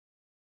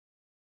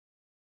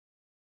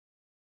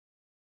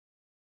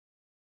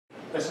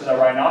This is a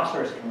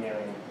rhinoceros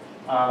chameleon.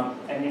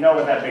 And you know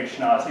with that big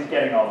schnoz, he's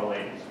getting all the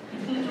ladies.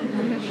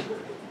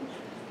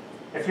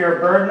 If you're a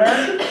bird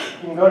nerd,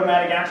 you can go to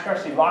Madagascar,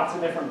 see lots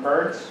of different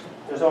birds.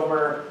 There's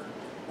over,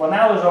 well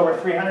now there's over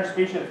 300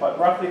 species, but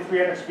roughly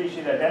 300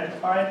 species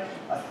identified.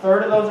 A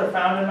third of those are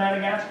found in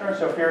Madagascar,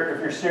 so if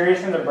you're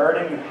serious into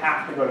birding, you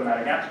have to go to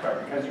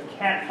Madagascar because you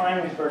can't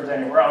find these birds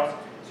anywhere else,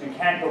 so you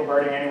can't go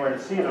birding anywhere to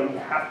see them, you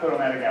have to go to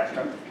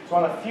Madagascar. It's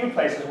one of the few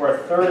places where a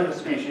third of the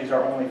species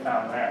are only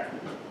found there.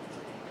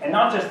 And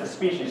not just the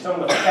species,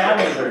 some of the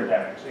families are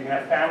endemic, so you can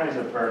have families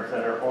of birds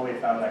that are only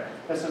found there.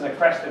 This is a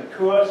crested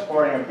kua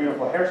sporting a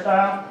beautiful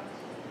hairstyle.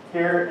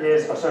 Here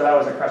is, oh sorry, that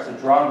was a crested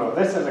drongo.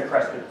 This is a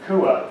crested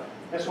kua.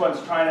 This one's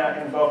trying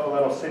to invoke a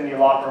little Cyndi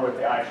Lauper with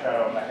the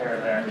eyeshadow and the hair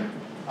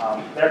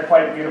there. They're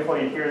quite beautiful.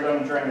 You hear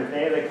them during the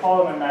day. They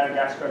call them in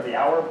Madagascar the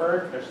hour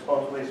bird. They're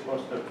supposedly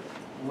supposed to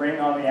ring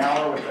on the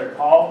hour with their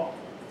call.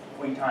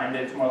 We timed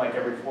it. It's more like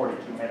every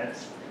 42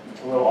 minutes.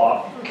 It's a little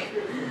off.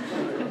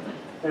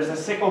 There's a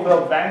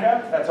sickle-billed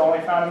vanga that's only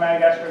found in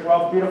Madagascar as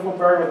well. Beautiful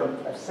bird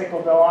with a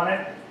sickle bill on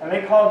it. And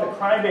they call it the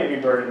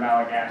crybaby bird in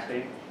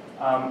Malagasy.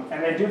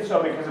 And they do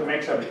so because it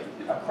makes a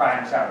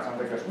crying sound.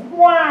 Something that goes,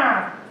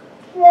 wah,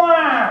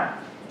 wah,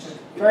 which is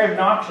very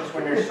obnoxious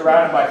when you're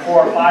surrounded by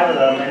 4 or 5 of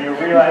them and you're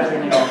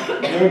realizing, you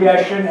know, maybe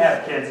I shouldn't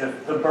have kids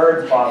if the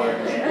bird's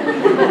bothering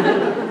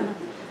me.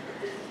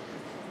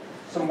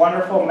 Some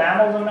wonderful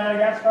mammals in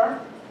Madagascar.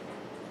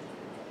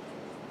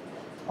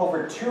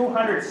 Over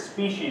 200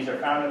 species are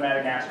found in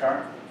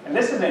Madagascar, and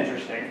this is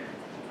interesting.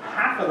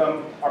 Half of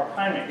them are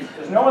primates.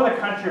 There's no other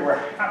country where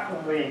half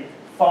of the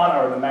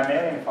fauna or the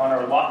mammalian fauna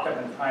are locked up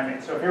in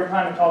primates. So if you're a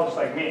primatologist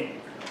like me,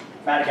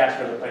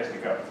 Madagascar is the place to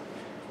go.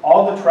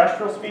 All the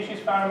terrestrial species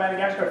found in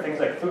Madagascar are things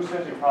like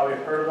fossas, you probably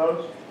have heard of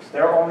those.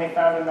 They're only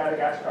found in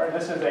Madagascar.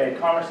 This is a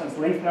Commerson's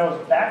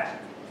leaf-nosed bat.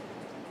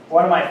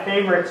 One of my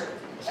favorite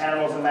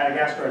animals in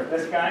Madagascar is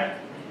this guy,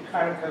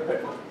 kind of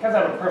because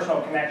I have a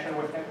personal connection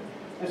with him.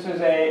 This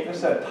is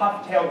a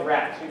tough-tailed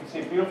rat. So you can see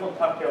a beautiful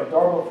tough-tailed,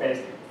 adorable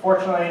face.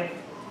 Fortunately,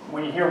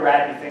 when you hear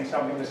rat, you think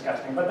something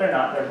disgusting, but they're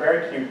not. They're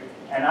very cute.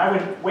 And I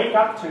would wake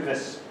up to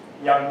this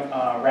young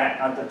rat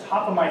at the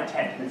top of my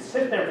tent. He'd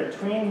sit there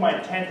between my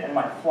tent and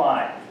my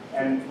fly.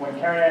 And when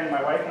Carrie Ann,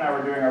 my wife, and I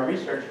were doing our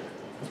research,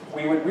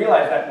 we would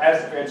realize that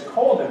as it's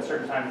cold at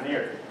certain times of the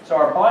year, so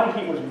our body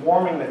heat was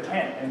warming the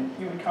tent, and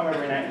he would come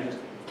every night and just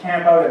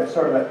camp out at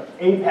sort of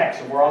the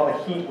apex of where all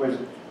the heat was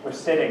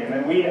sitting. And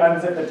then we'd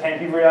unzip the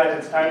tent, he'd realize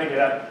it's time to get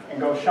up and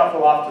go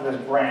shuffle off to this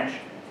branch.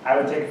 I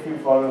would take a few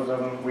photos of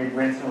him, we'd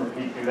rinse and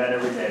repeat, do that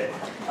every day,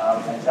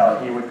 until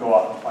he would go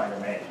off and find a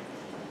mate.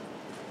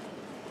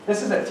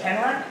 This is a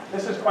tenrec.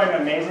 This is quite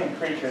an amazing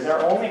creature.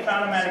 They're only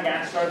found in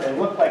Madagascar. They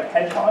look like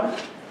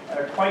hedgehogs, and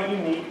are quite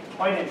unique,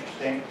 quite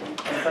interesting.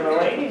 And for the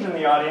ladies in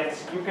the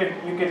audience, you could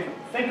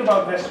think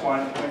about this one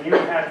when you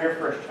have your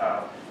first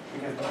child,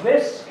 because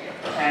this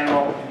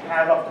animal can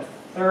have up to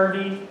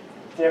 30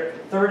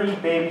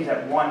 babies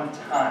at one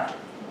time.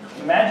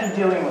 Imagine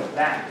dealing with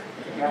that.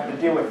 You have to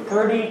deal with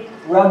 30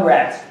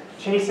 rugrats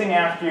chasing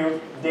after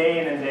you day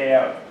in and day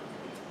out.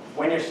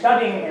 When you're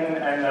studying in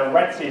the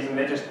wet season,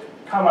 they just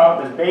come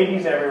out, there's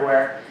babies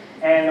everywhere,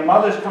 and the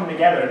mothers come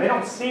together. They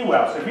don't see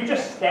well, so if you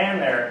just stand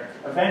there,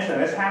 eventually,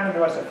 and this happened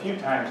to us a few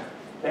times,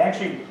 they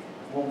actually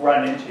will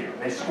run into you.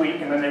 They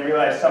squeak, and then they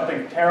realize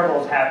something terrible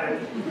has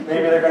happened.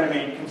 Maybe they're going to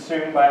be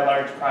consumed by a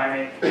large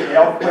primate. They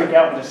all freak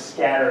out and just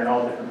scatter in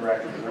all different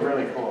directions. They're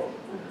really cool.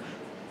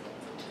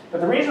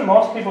 But the reason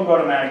most people go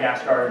to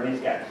Madagascar are these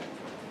guys,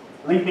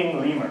 leaping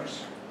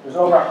lemurs. There's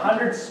over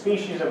 100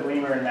 species of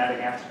lemur in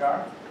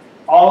Madagascar.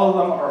 All of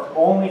them are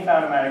only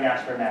found in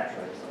Madagascar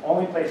naturally. It's the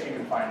only place you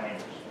can find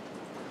lemurs.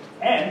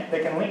 And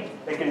they can leap,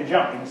 they can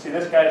jump. You can see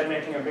this guy's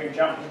making a big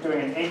jump. He's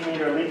doing an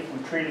 8-meter leap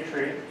from tree to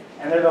tree.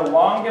 And they're the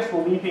longest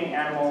leaping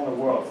animal in the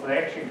world. So they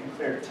actually can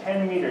clear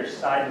 10 meters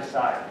side to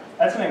side.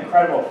 That's an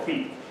incredible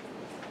feat.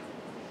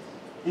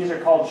 These are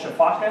called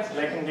shafakas.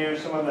 They can do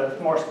some of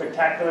the more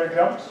spectacular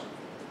jumps.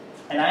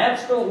 And I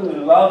absolutely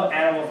love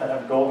animals that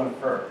have golden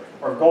fur,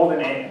 or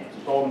golden ankles,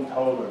 golden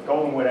toes, or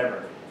golden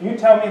whatever. If you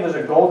tell me there's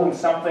a golden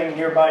something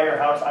nearby your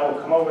house, I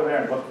will come over there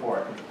and look for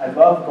it. I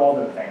love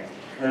golden things.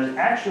 There's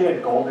actually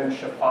a golden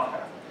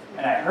shafaka.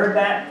 And I heard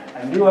that,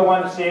 I knew I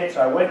wanted to see it,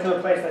 so I went to the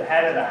place that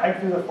had it, I hiked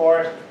through the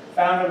forest,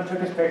 found him, took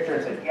his picture,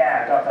 and said,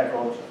 yeah, I got that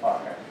golden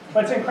shafaka.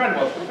 But it's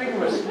incredible. If you think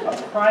of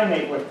a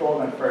primate with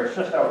golden fur, it's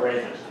just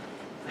outrageous.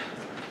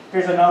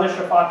 Here's another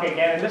shafaka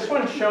again, and this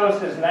one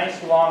shows his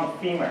nice long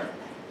femur.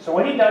 So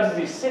what he does is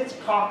he sits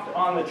cocked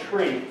on the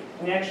tree,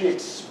 and he actually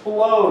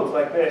explodes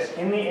like this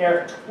in the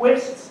air,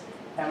 twists,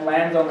 and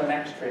lands on the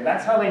next tree.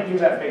 That's how they do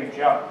that big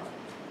jump.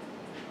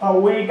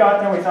 We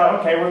got there, we thought,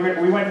 okay,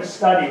 we went to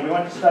study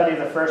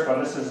the first one.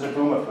 This is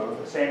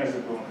Zabumafu, the same as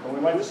Zabumafu. We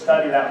went to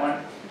study that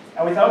one,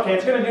 and we thought, okay,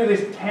 it's going to do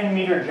these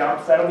 10-meter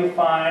jumps. That'll be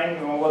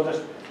fine. We'll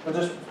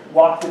just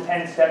walk the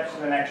 10 steps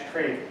to the next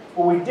tree.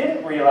 What we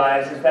didn't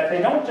realize is that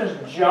they don't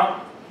just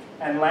jump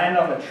and land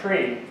on the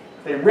tree.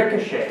 They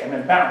ricochet and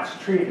then bounce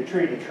tree to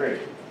tree to tree.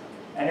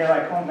 And you're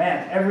like, oh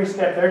man, every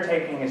step they're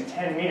taking is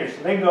 10 meters.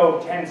 So they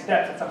go 10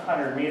 steps, that's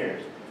 100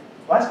 meters.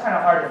 Well, that's kind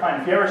of hard to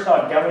find. If you ever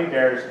saw gummy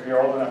bears, if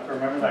you're old enough to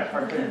remember that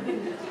cartoon,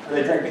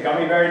 where they drink the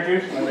gummy bear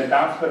juice and then they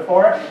bounce to the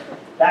forest,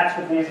 that's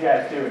what these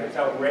guys do, and it's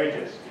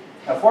outrageous.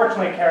 Now,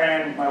 fortunately,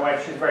 Carrie-Ann, my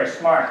wife, she's very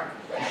smart.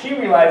 And she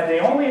realized they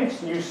only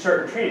use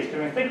certain trees. Because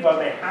when you think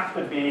about it, they have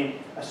to be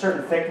a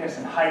certain thickness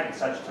and height and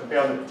such to be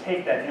able to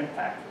take that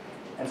impact.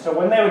 And so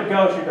when they would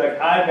go, she'd be like,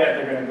 I bet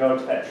they're going to go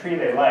to that tree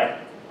they like.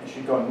 And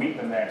she'd go and meet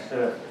them there instead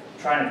of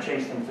trying to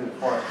chase them through the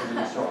forest because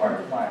it'd be so hard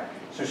to find.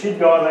 So she'd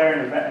go there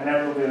and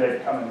inevitably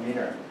they'd come and meet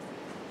her.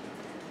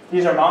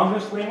 These are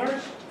mongoose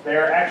lemurs.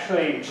 They're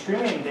actually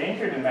extremely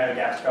endangered in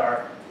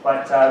Madagascar,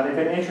 but they've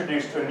been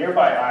introduced to a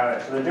nearby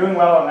island. So they're doing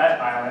well on that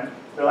island.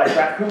 They're like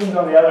raccoons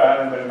on the other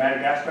island, but in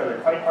Madagascar they're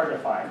quite hard to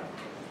find.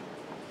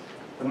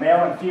 The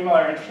male and female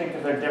are interesting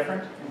because they're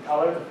different in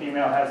color. The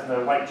female has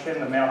the white chin,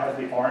 the male has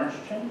the orange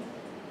chin.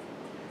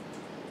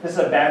 This is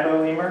a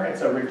bamboo lemur.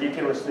 It's a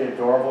ridiculously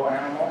adorable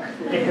animal.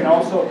 It can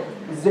also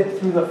zip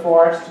through the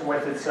forest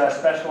with its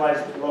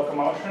specialized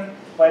locomotion,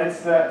 but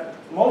it's the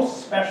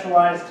most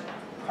specialized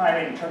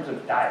primate in terms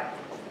of diet.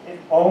 It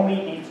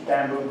only eats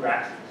bamboo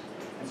grasses.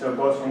 And so it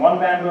goes from one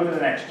bamboo to the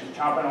next, just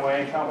chomping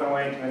away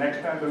to the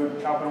next bamboo,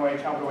 chomping away,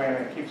 and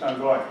then it keeps on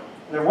going.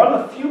 And they're one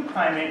of the few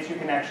primates you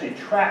can actually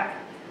track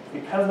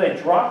because they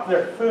drop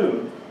their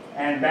food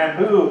and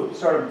bamboo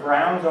sort of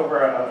browns over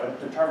a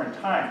determined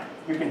time.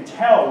 You can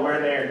tell where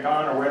they are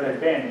gone or where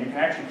they've been. You can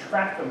actually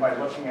track them by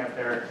looking at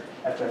their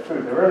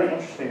food. They're really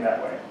interesting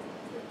that way.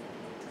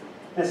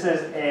 This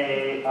is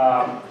a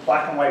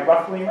black and white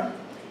rough lemur,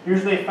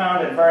 usually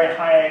found at very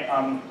high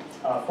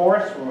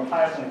forests,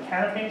 high up in the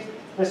canopies.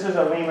 This is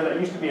a lemur that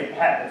used to be a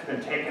pet. It's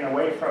been taken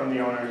away from the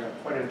owners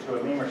and put into a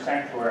lemur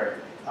sanctuary.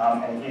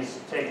 And he's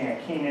taking a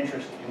keen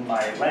interest in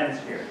my lens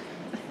here.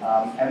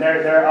 And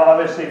they're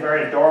obviously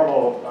very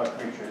adorable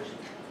creatures,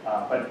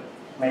 but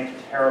make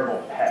terrible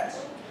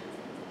pets.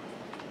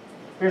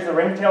 Here's the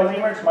ringtail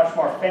lemur. It's much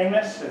more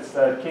famous. It's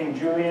the King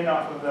Julien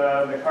off of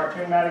the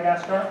cartoon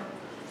Madagascar.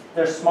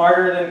 They're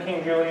smarter than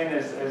King Julien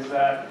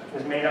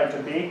is made out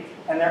to be.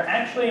 And they're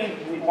actually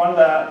one of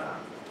the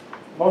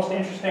most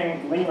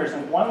interesting lemurs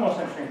and one of the most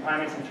interesting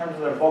primates in terms of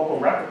their vocal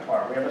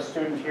repertoire. We have a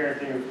student here at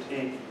the U of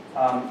T,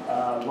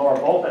 Laura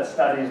Bolt, that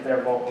studies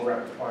their vocal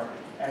repertoire.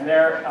 And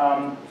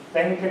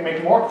they can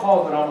make more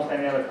calls than almost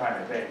any other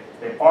primate.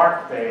 They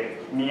bark, they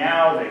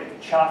meow, they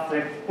chuff.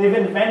 They've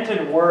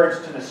invented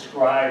words to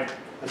describe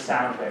the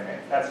sounds they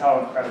make. That's how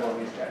incredible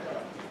these guys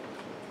are.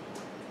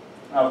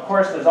 Now, of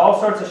course, there's all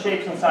sorts of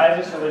shapes and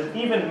sizes, so there's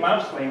even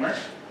mouse lemurs.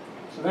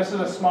 So this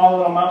is a small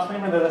little mouse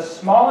lemur. They're the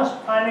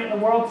smallest primate in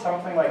the world,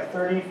 something like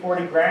 30,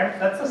 40 grams.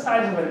 That's the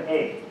size of an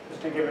egg,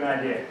 just to give an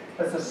idea.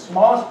 That's the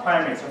smallest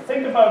primate. So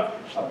think about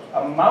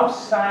a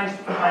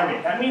mouse-sized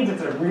primate. That means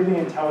it's a really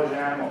intelligent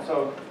animal.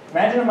 So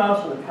imagine a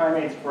mouse with a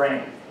primate's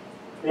brain.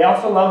 They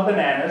also love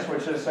bananas,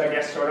 which is, I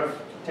guess, sort of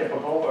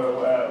typical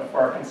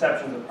for our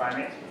conceptions of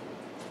primates.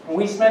 And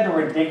we spent a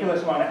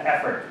ridiculous amount of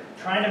effort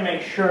trying to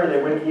make sure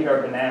they wouldn't eat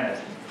our bananas.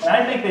 And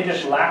I think they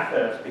just laughed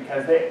at us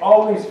because they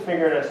always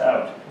figured us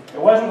out. It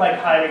wasn't like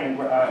hiding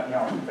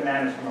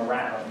bananas from a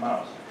rat or a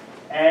mouse.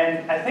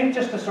 And I think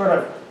just to sort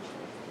of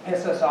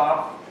piss us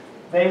off,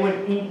 they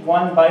would eat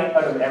one bite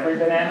out of every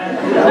banana.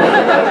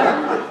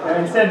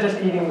 And instead of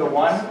just eating the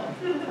one,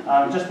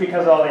 just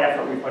because of all the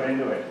effort we put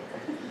into it.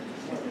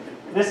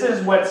 This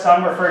is what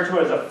some refer to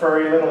as a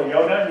furry little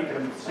Yoda. You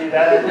can see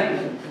that, I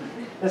think.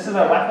 This is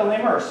a leopard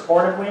lemur, or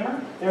sportive lemur.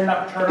 They're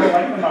nocturnal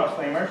like the mouse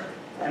lemurs.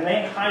 And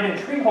they hide in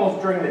tree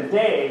holes during the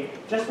day,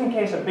 just in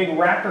case a big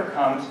raptor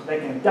comes, they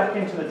can duck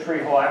into the tree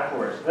hole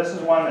afterwards. This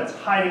is one that's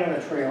hiding in the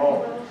tree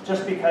hole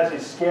just because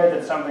he's scared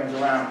that something's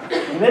around.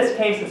 In this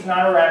case, it's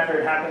not a raptor.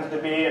 It happens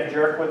to be a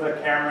jerk with a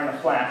camera and a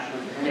flash,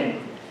 which is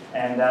me.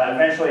 And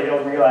eventually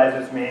he'll realize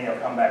it's me and he'll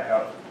come back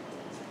out.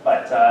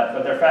 But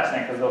they're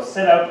fascinating because they'll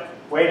sit out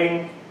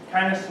waiting,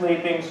 kind of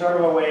sleeping, sort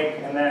of awake,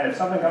 and then if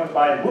something comes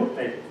by, whoop,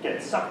 they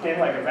get sucked in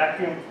like a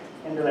vacuum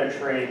into their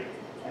tree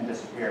and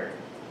disappear.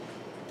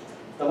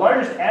 The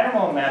largest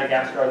animal in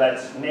Madagascar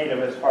that's native,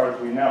 as far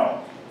as we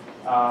know,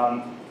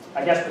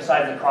 I guess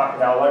besides the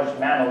crocodile, largest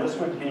mammal, this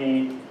would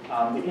be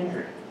the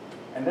indri.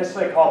 And this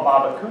they call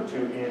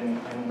babakutu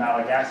in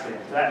Malagasy.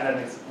 So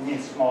that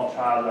means small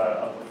child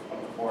of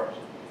the forest.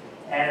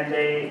 And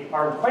they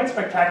are quite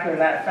spectacular in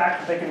that fact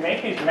that they can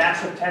make these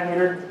massive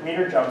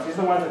 10-meter jumps. These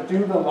are the ones that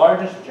do the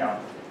largest jump.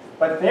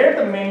 But they're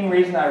the main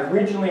reason I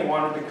originally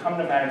wanted to come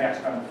to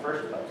Madagascar in the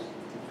first place.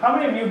 How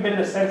many of you have been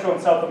to Central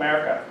and South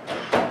America?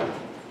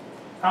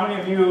 How many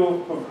of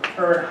you have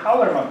heard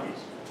howler monkeys?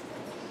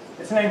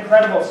 It's an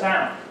incredible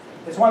sound.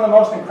 It's one of the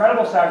most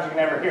incredible sounds you can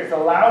ever hear. It's the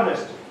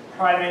loudest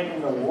primate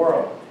in the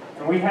world.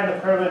 And we had the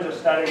privilege of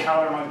studying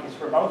howler monkeys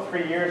for about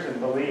 3 years in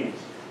Belize.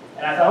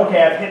 And I thought,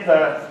 okay, I've hit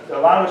the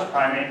loudest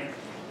primate.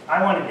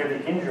 I want to hear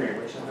the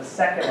indri, which is the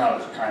second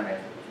loudest primate.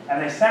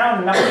 And they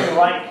sound nothing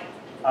like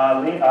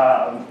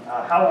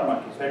howler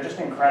monkeys. They're just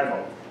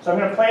incredible. So I'm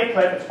going to play a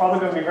clip. It's probably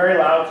going to be very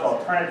loud, so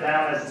I'll turn it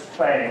down as it's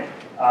playing.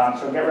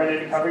 So get ready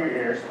to cover your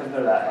ears because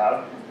they're that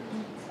loud.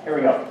 Here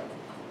we go.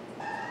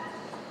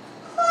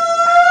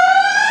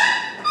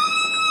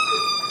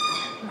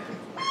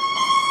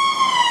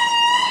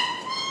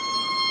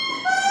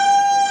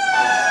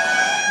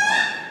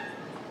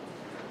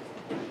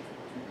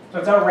 So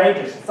it's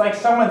outrageous. It's like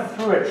someone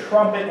threw a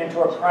trumpet into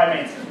a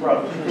primate's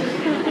throat.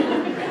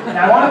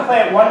 Now I want to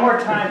play it one more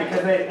time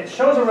because it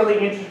shows a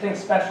really interesting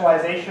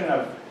specialization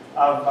of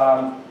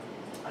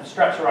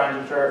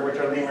strepsirrhines, which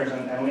are lemurs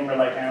and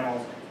lemur-like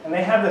animals. And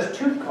they have this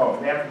tooth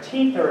comb. They have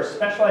teeth that are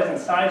specialized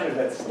incisors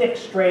that stick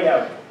straight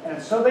out.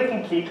 And so they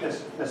can keep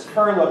this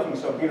fur looking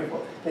so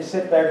beautiful. They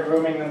sit there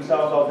grooming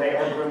themselves all day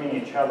or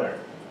grooming each other.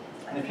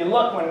 And if you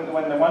look,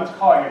 when the one's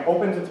calling, it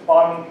opens its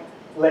bottom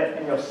lip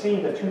and you'll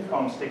see the tooth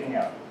comb sticking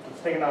out.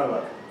 Let's take another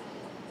look.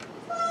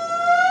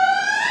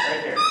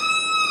 Right here.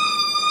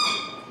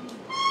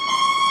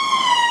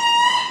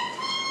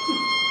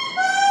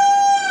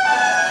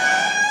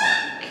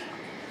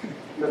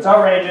 So it's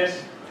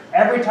outrageous.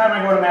 Every time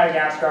I go to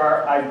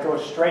Madagascar, I go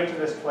straight to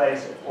this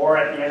place, or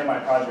at the end of my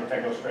project, I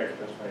go straight to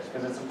this place,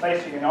 because it's a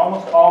place you can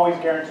almost always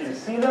guarantee to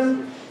see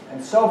them.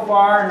 And so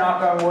far,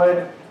 knock on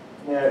wood,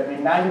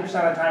 90% of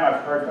the time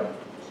I've heard them.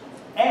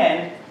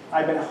 And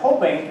I've been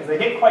hoping, because they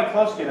get quite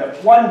close to you,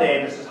 that one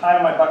day, this is high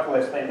on my bucket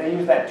list, they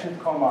use that tooth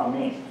comb on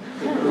me.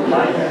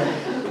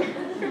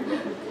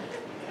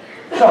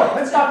 So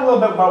let's talk a little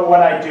bit about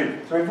what I do.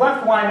 So we've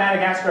left why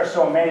Madagascar is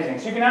so amazing,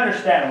 so you can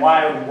understand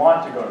why I would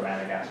want to go to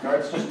Madagascar.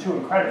 It's just too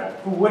incredible.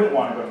 Who wouldn't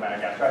want to go to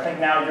Madagascar? I think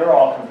now you're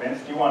all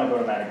convinced you want to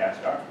go to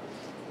Madagascar.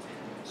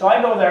 So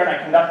I go there and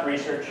I conduct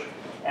research,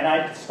 and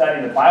I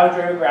study the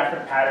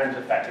biogeographic patterns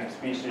affecting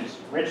species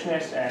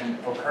richness and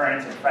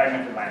occurrence in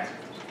fragmented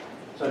landscapes.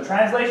 So the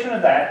translation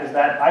of that is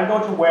that I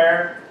go to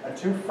where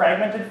two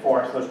fragmented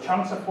forests, those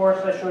chunks of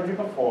forest I showed you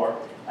before,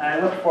 and I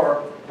look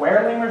for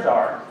where lemurs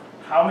are,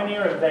 how many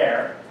are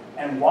there,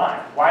 and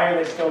why. Why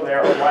are they still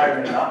there, or why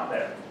are they not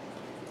there?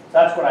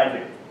 That's what I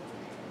do.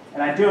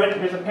 And I do it,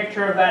 here's a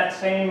picture of that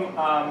same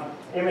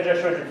image I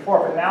showed you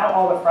before, but now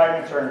all the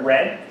fragments are in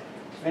red.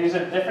 So these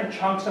are different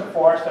chunks of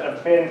forest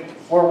that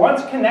were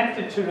once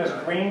connected to this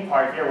green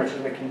part here, which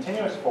is the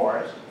continuous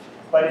forest,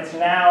 but it's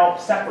now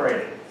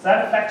separated. So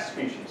that affects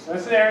species. So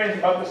this area is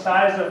about the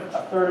size of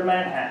a third of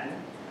Manhattan.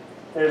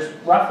 There's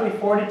roughly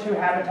 42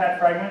 habitat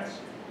fragments,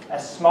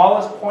 as small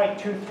as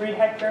 0.23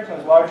 hectares and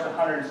as large as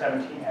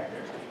 117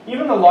 hectares.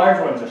 Even the large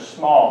ones are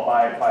small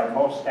by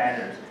most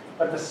standards,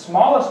 but the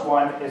smallest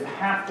one is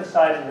half the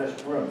size of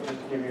this room,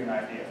 just to give you an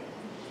idea.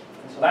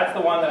 And so that's the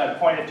one that I've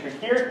pointed to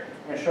here.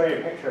 I'm going to show you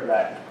a picture of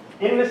that.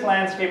 In this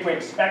landscape, we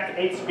expect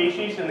 8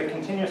 species. In the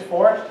continuous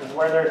forest is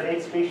where there's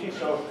 8 species,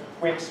 so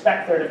we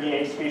expect there to be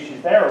 8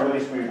 species there, or at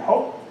least we would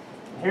hope.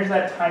 And here's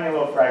that tiny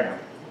little fragment.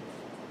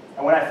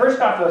 And when I first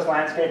got to this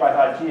landscape, I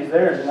thought, geez,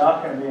 there's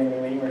not going to be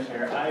any lemurs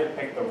here. I have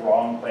picked the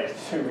wrong place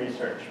to do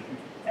research.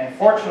 And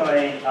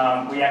fortunately,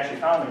 we actually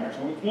found lemurs.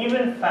 And we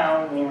even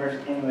found lemurs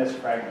in this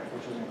fragment,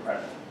 which is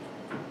incredible.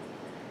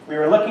 We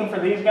were looking for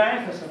these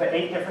guys. This is the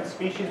 8 different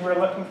species we were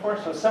looking for.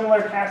 So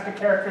similar cast of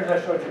characters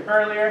I showed you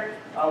earlier.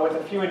 With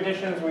a few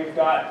additions, we've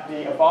got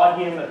the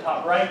abodgi in the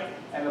top right,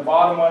 and the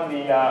bottom one,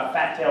 the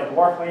fat-tailed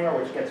dwarf lemur,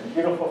 which gets a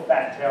beautiful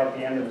fat tail at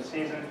the end of the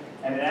season.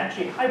 And it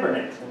actually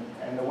hibernates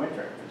in the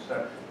winter. It's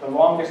the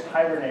longest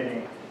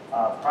hibernating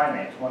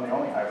primate. It's one of the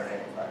only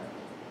hibernating primates.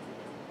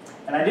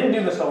 And I didn't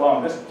do this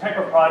alone. This type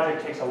of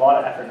project takes a lot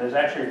of effort. There's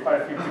actually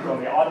quite a few people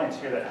in the audience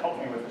here that helped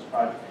me with this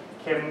project.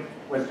 Kim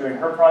was doing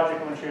her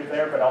project when she was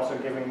there, but also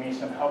giving me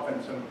some help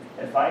and some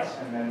advice.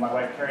 And then my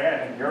wife, Carrie Ann,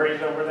 I think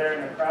Yuri's over there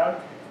in the crowd.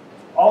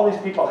 All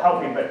these people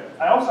helped me, but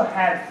I also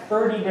had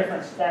 30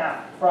 different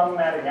staff from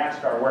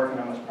Madagascar working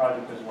on this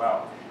project as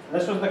well.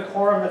 And this was the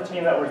core of the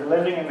team that was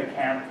living in the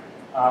camp.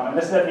 And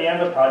this is at the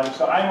end of the project,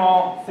 so I'm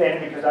all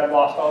thin because I've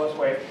lost all this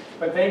weight,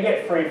 but they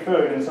get free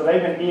food, and so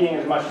they've been eating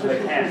as much as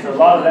they can, so a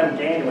lot of them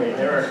gained weight.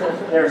 They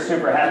were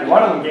super happy.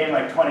 One of them gained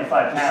like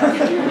 25 pounds,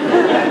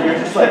 and you were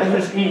just like,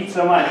 just eat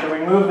so much. And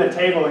we moved the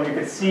table, and you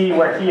could see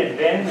where he had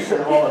been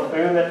because of all the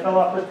food that fell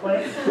off his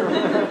plate.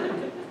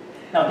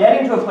 Now,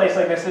 getting to a place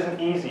like this isn't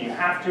easy. You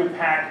have to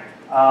pack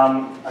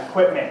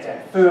equipment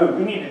and food.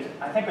 We needed,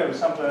 I think it was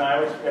something, I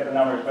always forget the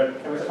numbers,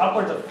 but it was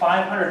upwards of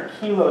 500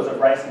 kilos of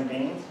rice and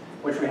beans,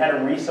 which we had to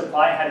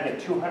resupply, had to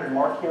get 200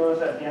 more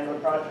kilos at the end of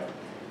the project.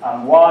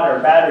 Water,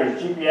 batteries,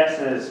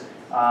 GPSs,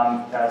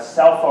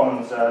 cell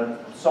phones,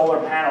 solar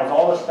panels,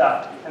 all this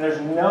stuff. And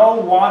there's no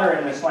water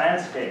in this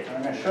landscape. And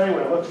I'm going to show you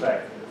what it looks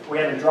like. We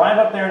had to drive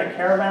up there in a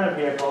caravan of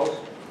vehicles,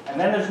 and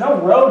then there's no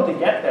road to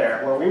get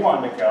there where we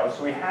wanted to go.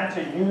 So we had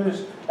to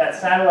use that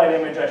satellite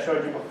image I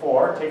showed you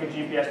before, take a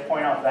GPS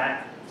point off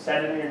that,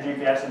 set it in your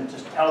GPS, and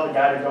just tell the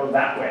guy to go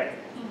that way.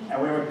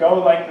 And we would go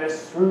like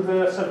this through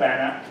the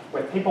savannah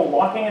with people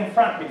walking in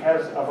front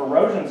because of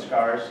erosion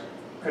scars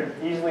could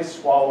easily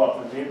swallow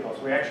up the vehicle.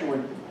 So we actually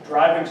were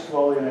driving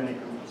slower than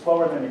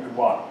you could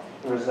walk.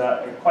 It was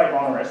quite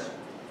onerous.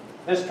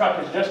 This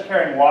truck is just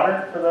carrying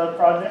water for the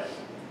project.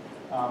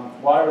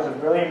 Water was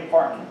really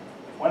important.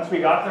 Once we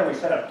got there, we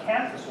set up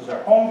camp. This was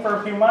our home for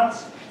a few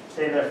months.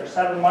 Stayed there for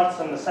 7 months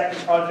in the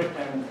second project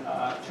and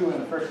 2 in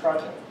the first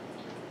project.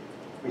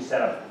 We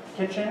set up a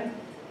kitchen,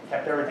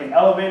 kept everything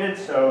elevated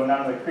so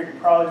none of the creepy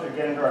crawlies would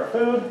get into our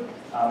food,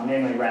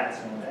 namely rats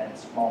and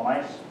small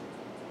mice.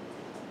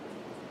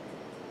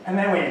 And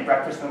then we eat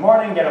breakfast in the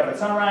morning, get up at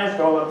sunrise,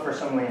 go look for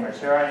some lemurs.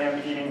 Here I am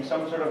eating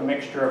some sort of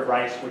mixture of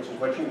rice, which is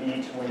what you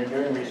eat when you're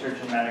doing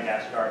research in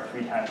Madagascar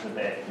 3 times a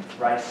day.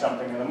 Rice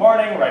something in the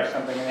morning, rice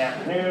something in the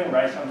afternoon,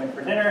 rice something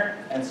for dinner,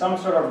 and some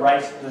sort of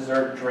rice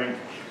dessert drink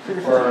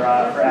for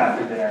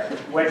after dinner.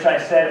 Which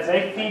I said, if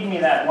they feed me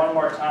that one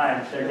more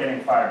time, they're getting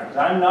fired. Because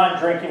I'm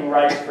not drinking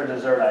rice for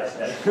dessert, I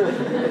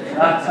said.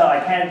 Not so, I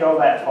can't go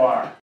that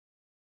far.